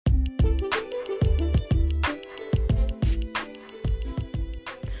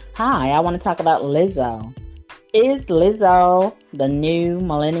Hi, I want to talk about Lizzo. Is Lizzo the new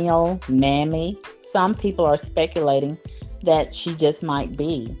millennial Mammy? Some people are speculating that she just might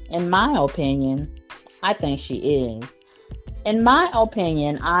be. In my opinion, I think she is. In my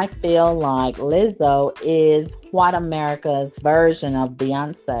opinion, I feel like Lizzo is white America's version of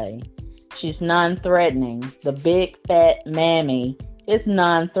Beyonce. She's non-threatening. The big fat Mammy is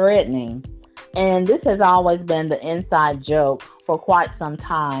non-threatening. And this has always been the inside joke for quite some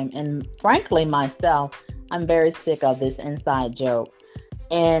time. And frankly, myself, I'm very sick of this inside joke.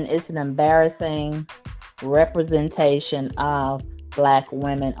 And it's an embarrassing representation of black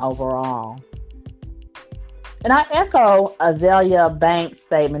women overall. And I echo Azalea Banks'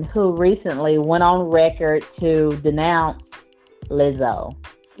 statement, who recently went on record to denounce Lizzo.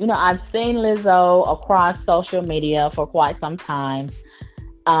 I've seen Lizzo across social media for quite some time,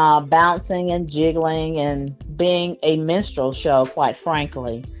 bouncing and jiggling and being a minstrel show, quite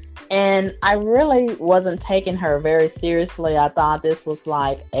frankly. And I really wasn't taking her very seriously. I thought this was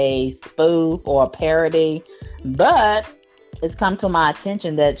like a spoof or a parody. But it's come to my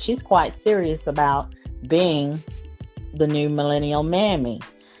attention that she's quite serious about being the new millennial Mammy.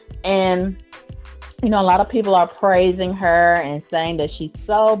 And, a lot of people are praising her and saying that she's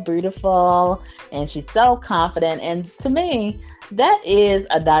so beautiful and she's so confident. And to me, that is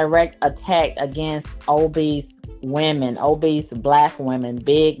a direct attack against obese women, obese black women,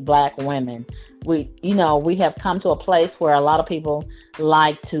 big black women. We have come to a place where a lot of people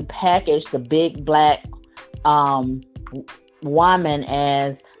like to package the big black woman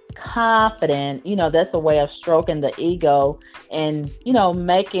as confident. That's a way of stroking the ego and,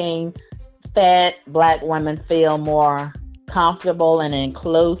 making fat black women feel more comfortable and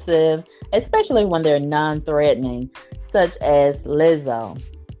inclusive, especially when they're non-threatening, such as Lizzo.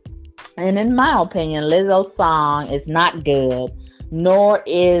 And in my opinion, Lizzo's song is not good, nor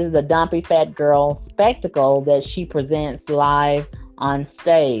is the dumpy fat girl spectacle that she presents live on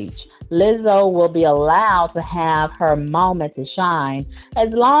stage. Lizzo will be allowed to have her moment to shine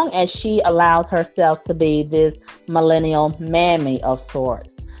as long as she allows herself to be this millennial Mammy of sorts.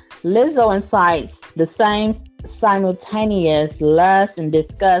 Lizzo incites the same simultaneous lust and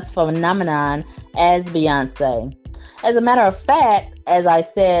disgust phenomenon as Beyonce. As a matter of fact, as I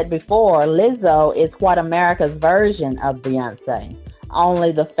said before, Lizzo is what America's version of Beyonce,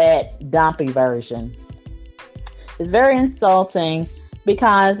 only the fat, dumpy version. It's very insulting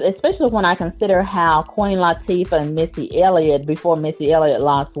because, especially when I consider how Queen Latifah and Missy Elliott, before Missy Elliott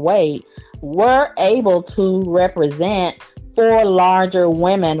lost weight, were able to represent four larger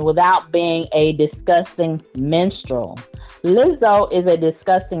women without being a disgusting minstrel. Lizzo is a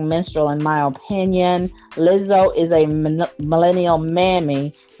disgusting minstrel, in my opinion. Lizzo is a millennial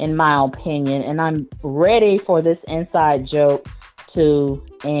Mammy, in my opinion, and I'm ready for this inside joke to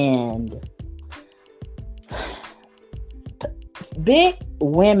end. Big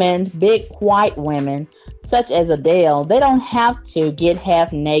women, big white women, such as Adele, they don't have to get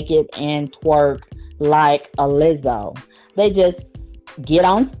half naked and twerk like a Lizzo. They just get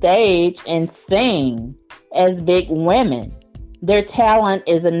on stage and sing as big women. Their talent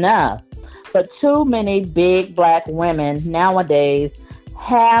is enough. But too many big black women nowadays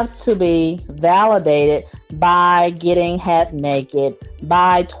have to be validated by getting half naked,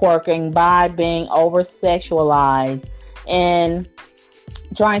 by twerking, by being over-sexualized, and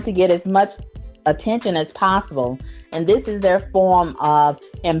trying to get as much attention as possible. And this is their form of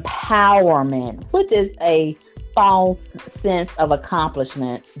empowerment, which is a false sense of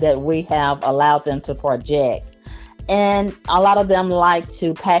accomplishment that we have allowed them to project. And a lot of them like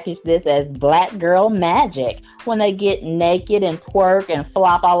to package this as black girl magic when they get naked and twerk and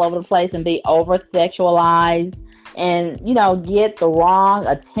flop all over the place and be over-sexualized and, get the wrong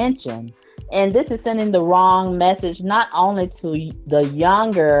attention. And this is sending the wrong message not only to the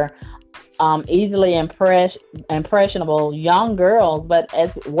younger, easily impressionable young girls, but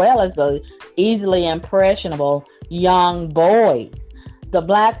as well as the easily impressionable young boys. The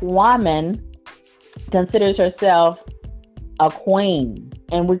black woman considers herself a queen,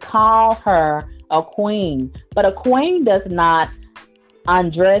 and we call her a queen. But a queen does not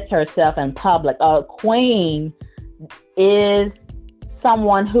undress herself in public. A queen is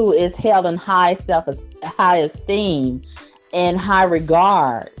someone who is held in high esteem and high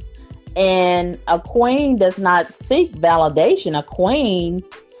regard. And a queen does not seek validation. A queen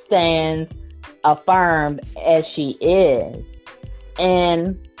stands affirmed as she is.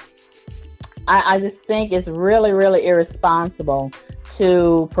 And I just think it's really, really irresponsible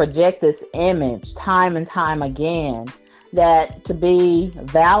to project this image time and time again, that to be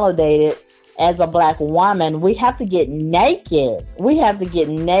validated as a black woman, we have to get naked. We have to get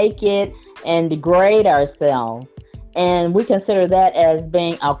naked and degrade ourselves. And we consider that as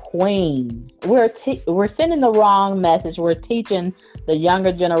being a queen. We're sending the wrong message. We're teaching the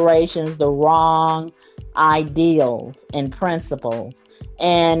younger generations the wrong ideals and principles.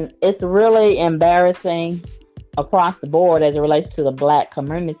 And it's really embarrassing across the board as it relates to the black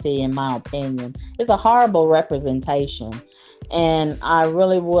community, in my opinion. It's a horrible representation. And I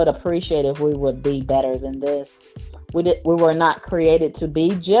really would appreciate if we would be better than this. We were not created to be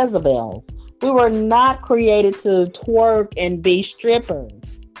Jezebels. We were not created to twerk and be strippers.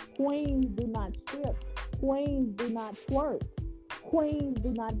 Queens do not strip. Queens do not twerk. Queens do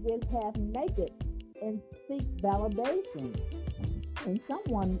not get half naked and seek validation. And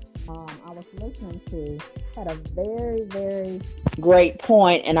someone I was listening to had a very, very great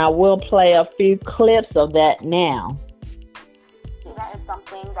point, and I will play a few clips of that now. That is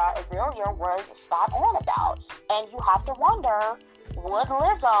something that Azealia was spot on about. And you have to wonder, would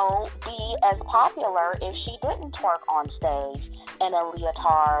Lizzo be as popular if she didn't twerk on stage in a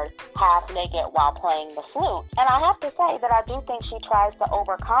leotard, half naked while playing the flute? And I have to say that I do think she tries to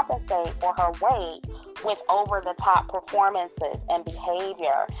overcompensate for her weight with over-the-top performances and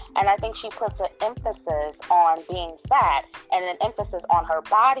behavior. And I think she puts an emphasis on being fat and an emphasis on her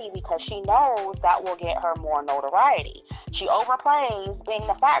body because she knows that will get her more notoriety. She overplays being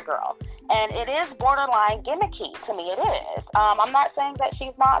the fat girl. And it is borderline gimmicky to me. It is. I'm not saying that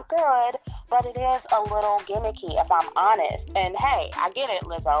she's not good, but it is a little gimmicky if I'm honest. And hey, I get it,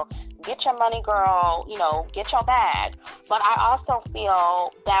 Lizzo. Get your money, girl. You know, get your bag. But I also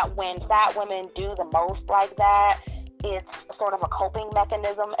feel that when fat women do the most like that, it's sort of a coping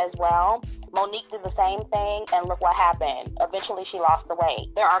mechanism as well. Monique did the same thing, and look what happened. Eventually, she lost the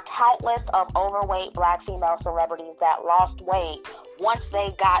weight. There are countless of overweight black female celebrities that lost weight once they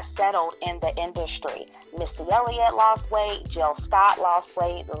got settled in the industry. Missy Elliott lost weight. Jill Scott lost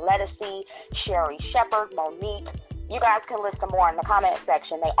weight. Lettucey, Sherry Shepherd, Monique. You guys can list them more in the comment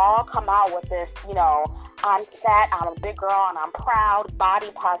section. They all come out with this, you know, I'm fat, I'm a big girl, and I'm proud,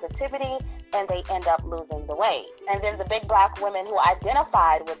 body positivity, and they end up losing the weight. And then the big black women who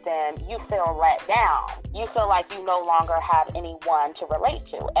identified with them, you feel let down. You feel like you no longer have anyone to relate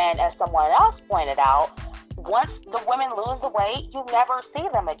to. And as someone else pointed out, once the women lose the weight, you never see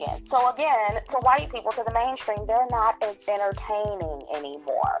them again. So again, to white people, to the mainstream, they're not as entertaining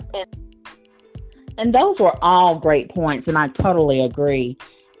anymore. And those were all great points, and I totally agree.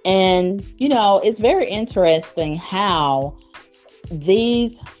 And, you know, it's very interesting how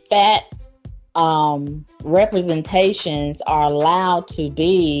these fat representations are allowed to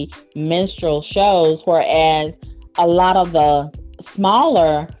be minstrel shows, whereas a lot of the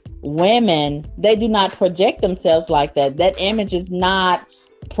smaller women, they do not project themselves like that. That image is not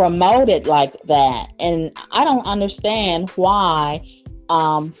promoted like that. And I don't understand why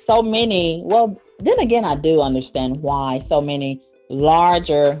so many, well, then again, I do understand why so many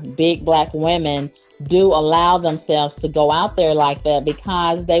larger, big black women do allow themselves to go out there like that,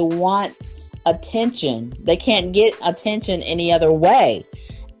 because they want attention. They can't get attention any other way.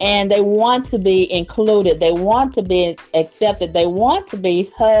 And they want to be included. They want to be accepted. They want to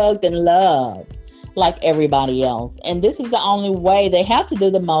be hugged and loved like everybody else. And this is the only way. They have to do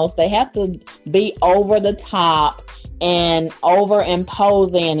the most. They have to be over the top and over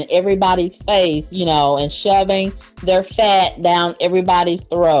imposing in everybody's face, you know, and shoving their fat down everybody's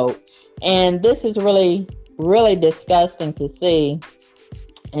throat. And this is really, really disgusting to see,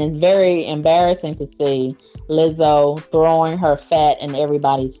 and very embarrassing to see Lizzo throwing her fat in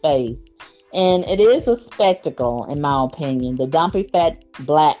everybody's face. And it is a spectacle, in my opinion. The dumpy fat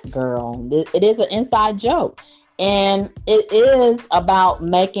black girl. It is an inside joke. And it is about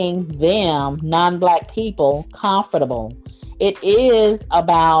making them, non-black people, comfortable. It is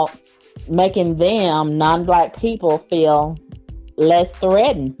about making them, non-black people, feel less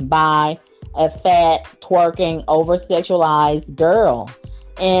threatened by a fat, twerking, over-sexualized girl.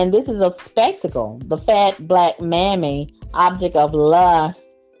 And this is a spectacle. The fat black mammy, object of lust,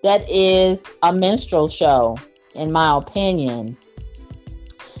 that is a minstrel show, in my opinion.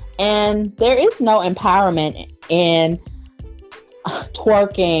 And there is no empowerment in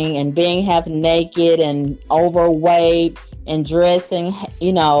twerking and being half naked and overweight and dressing,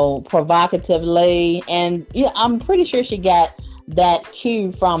 you know, provocatively. And I'm pretty sure she got that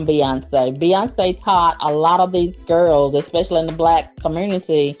cue from Beyonce. Beyonce taught a lot of these girls, especially in the black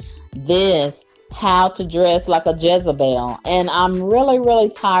community, how to dress like a Jezebel. And I'm really, really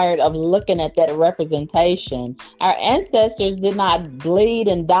tired of looking at that representation. Our ancestors did not bleed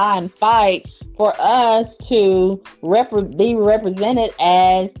and die and fight for us to be represented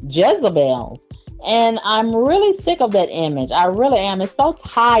as Jezebels. And I'm really sick of that image. I really am. It's so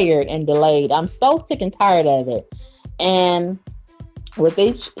tired and delayed. I'm so sick and tired of it. And with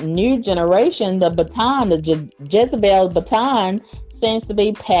each new generation, the baton, the Jezebel baton, seems to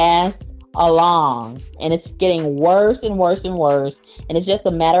be passed along. And it's getting worse and worse and worse. And it's just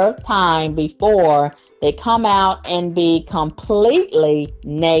a matter of time before they come out and be completely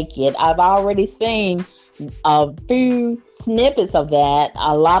naked. I've already seen a few snippets of that.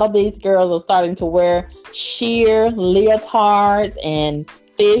 A lot of these girls are starting to wear sheer leotards and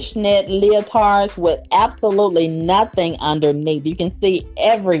fishnet leotards with absolutely nothing underneath. You can see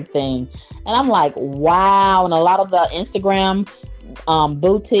everything. And I'm like, wow. And a lot of the Instagram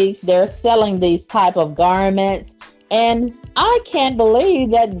boutiques, they're selling these type of garments. And I can't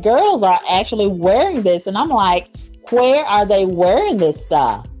believe that girls are actually wearing this. And I'm like, where are they wearing this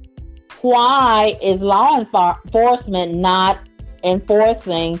stuff? Why is law enforcement not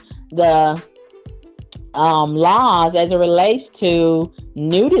enforcing the laws as it relates to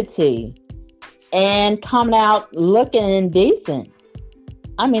nudity and coming out looking indecent?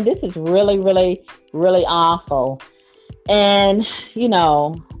 I mean, this is really, really, really awful. And, you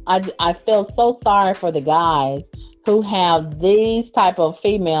know, I feel so sorry for the guys who have these type of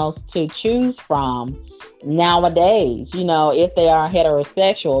females to choose from nowadays, you know, if they are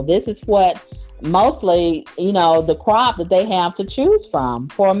heterosexual. This is what mostly, you know, the crop that they have to choose from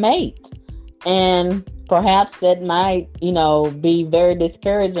for a mate. And perhaps that might, you know, be very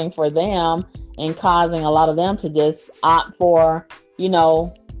discouraging for them and causing a lot of them to just opt for, you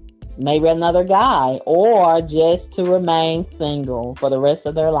know, maybe another guy or just to remain single for the rest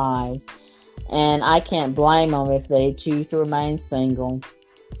of their lives. And I can't blame them if they choose to remain single.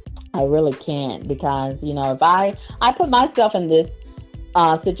 I really can't, because, you know, if I put myself in this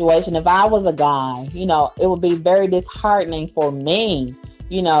situation, if I was a guy, you know, it would be very disheartening for me.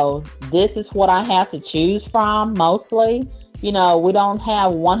 You know, this is what I have to choose from mostly. You know, we don't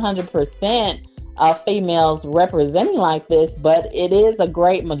have 100% of females representing like this, but it is a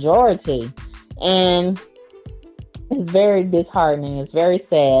great majority. And it's very disheartening. It's very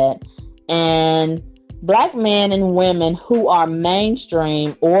sad. And black men and women who are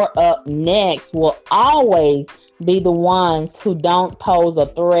mainstream or up next will always be the ones who don't pose a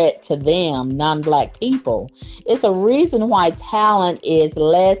threat to them, non-black people. It's a reason why talent is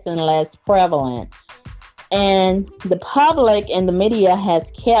less and less prevalent. And the public and the media has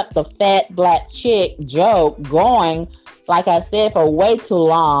kept the fat black chick joke going, like I said, for way too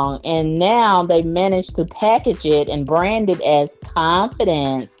long. And now they managed to package it and brand it as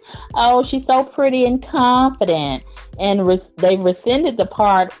confidence. Oh, she's so pretty and confident. And they rescinded the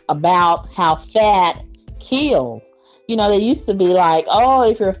part about how fat kills. You know, they used to be like, oh,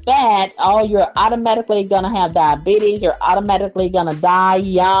 if you're fat, oh, you're automatically going to have diabetes. You're automatically going to die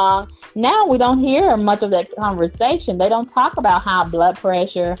young. Now we don't hear much of that conversation. They don't talk about high blood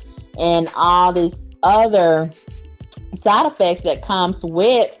pressure and all these other side effects that comes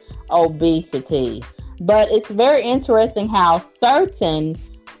with obesity. But it's very interesting how certain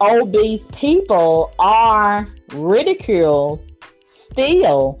obese people are ridiculed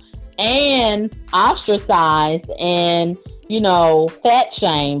still and ostracized and, you know, fat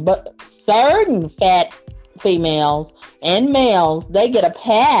shamed. But certain fat females and males, they get a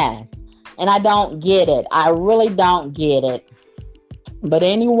pass. And I don't get it. I really don't get it. But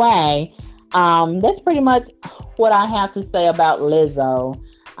anyway, that's pretty much what I have to say about Lizzo.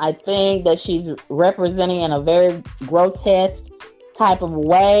 I think that she's representing in a very grotesque type of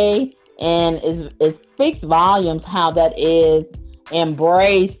way, and it speaks volumes how that is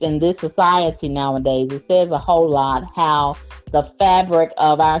embraced in this society nowadays. It says a whole lot how the fabric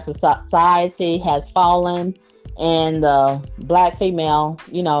of our society has fallen, and the black female,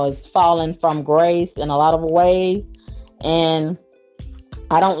 you know, is falling from grace in a lot of ways. And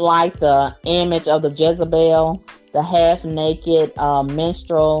I don't like the image of the Jezebel, the half-naked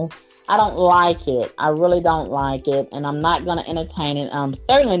minstrel. I don't like it. I really don't like it, and I'm not going to entertain it. I'm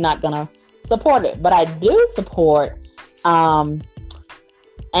certainly not going to support it, but I do support Anchor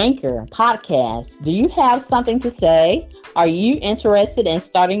podcast. Do you have something to say? Are you interested in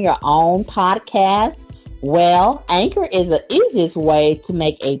starting your own podcast? Well, Anchor is the easiest way to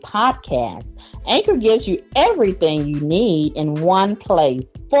make a podcast. Anchor gives you everything you need in one place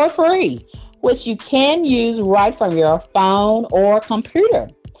for free, which you can use right from your phone or computer.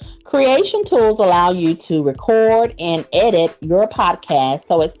 Creation tools allow you to record and edit your podcast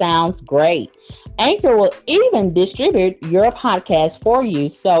so it sounds great. Anchor will even distribute your podcast for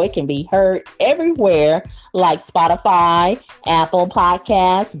you so it can be heard everywhere like Spotify, Apple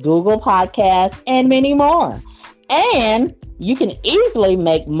Podcasts, Google Podcasts, and many more. And you can easily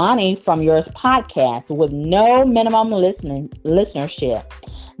make money from your podcast with no minimum listenership.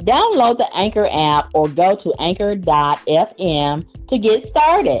 Download the Anchor app or go to anchor.fm to get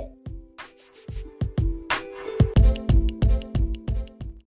started.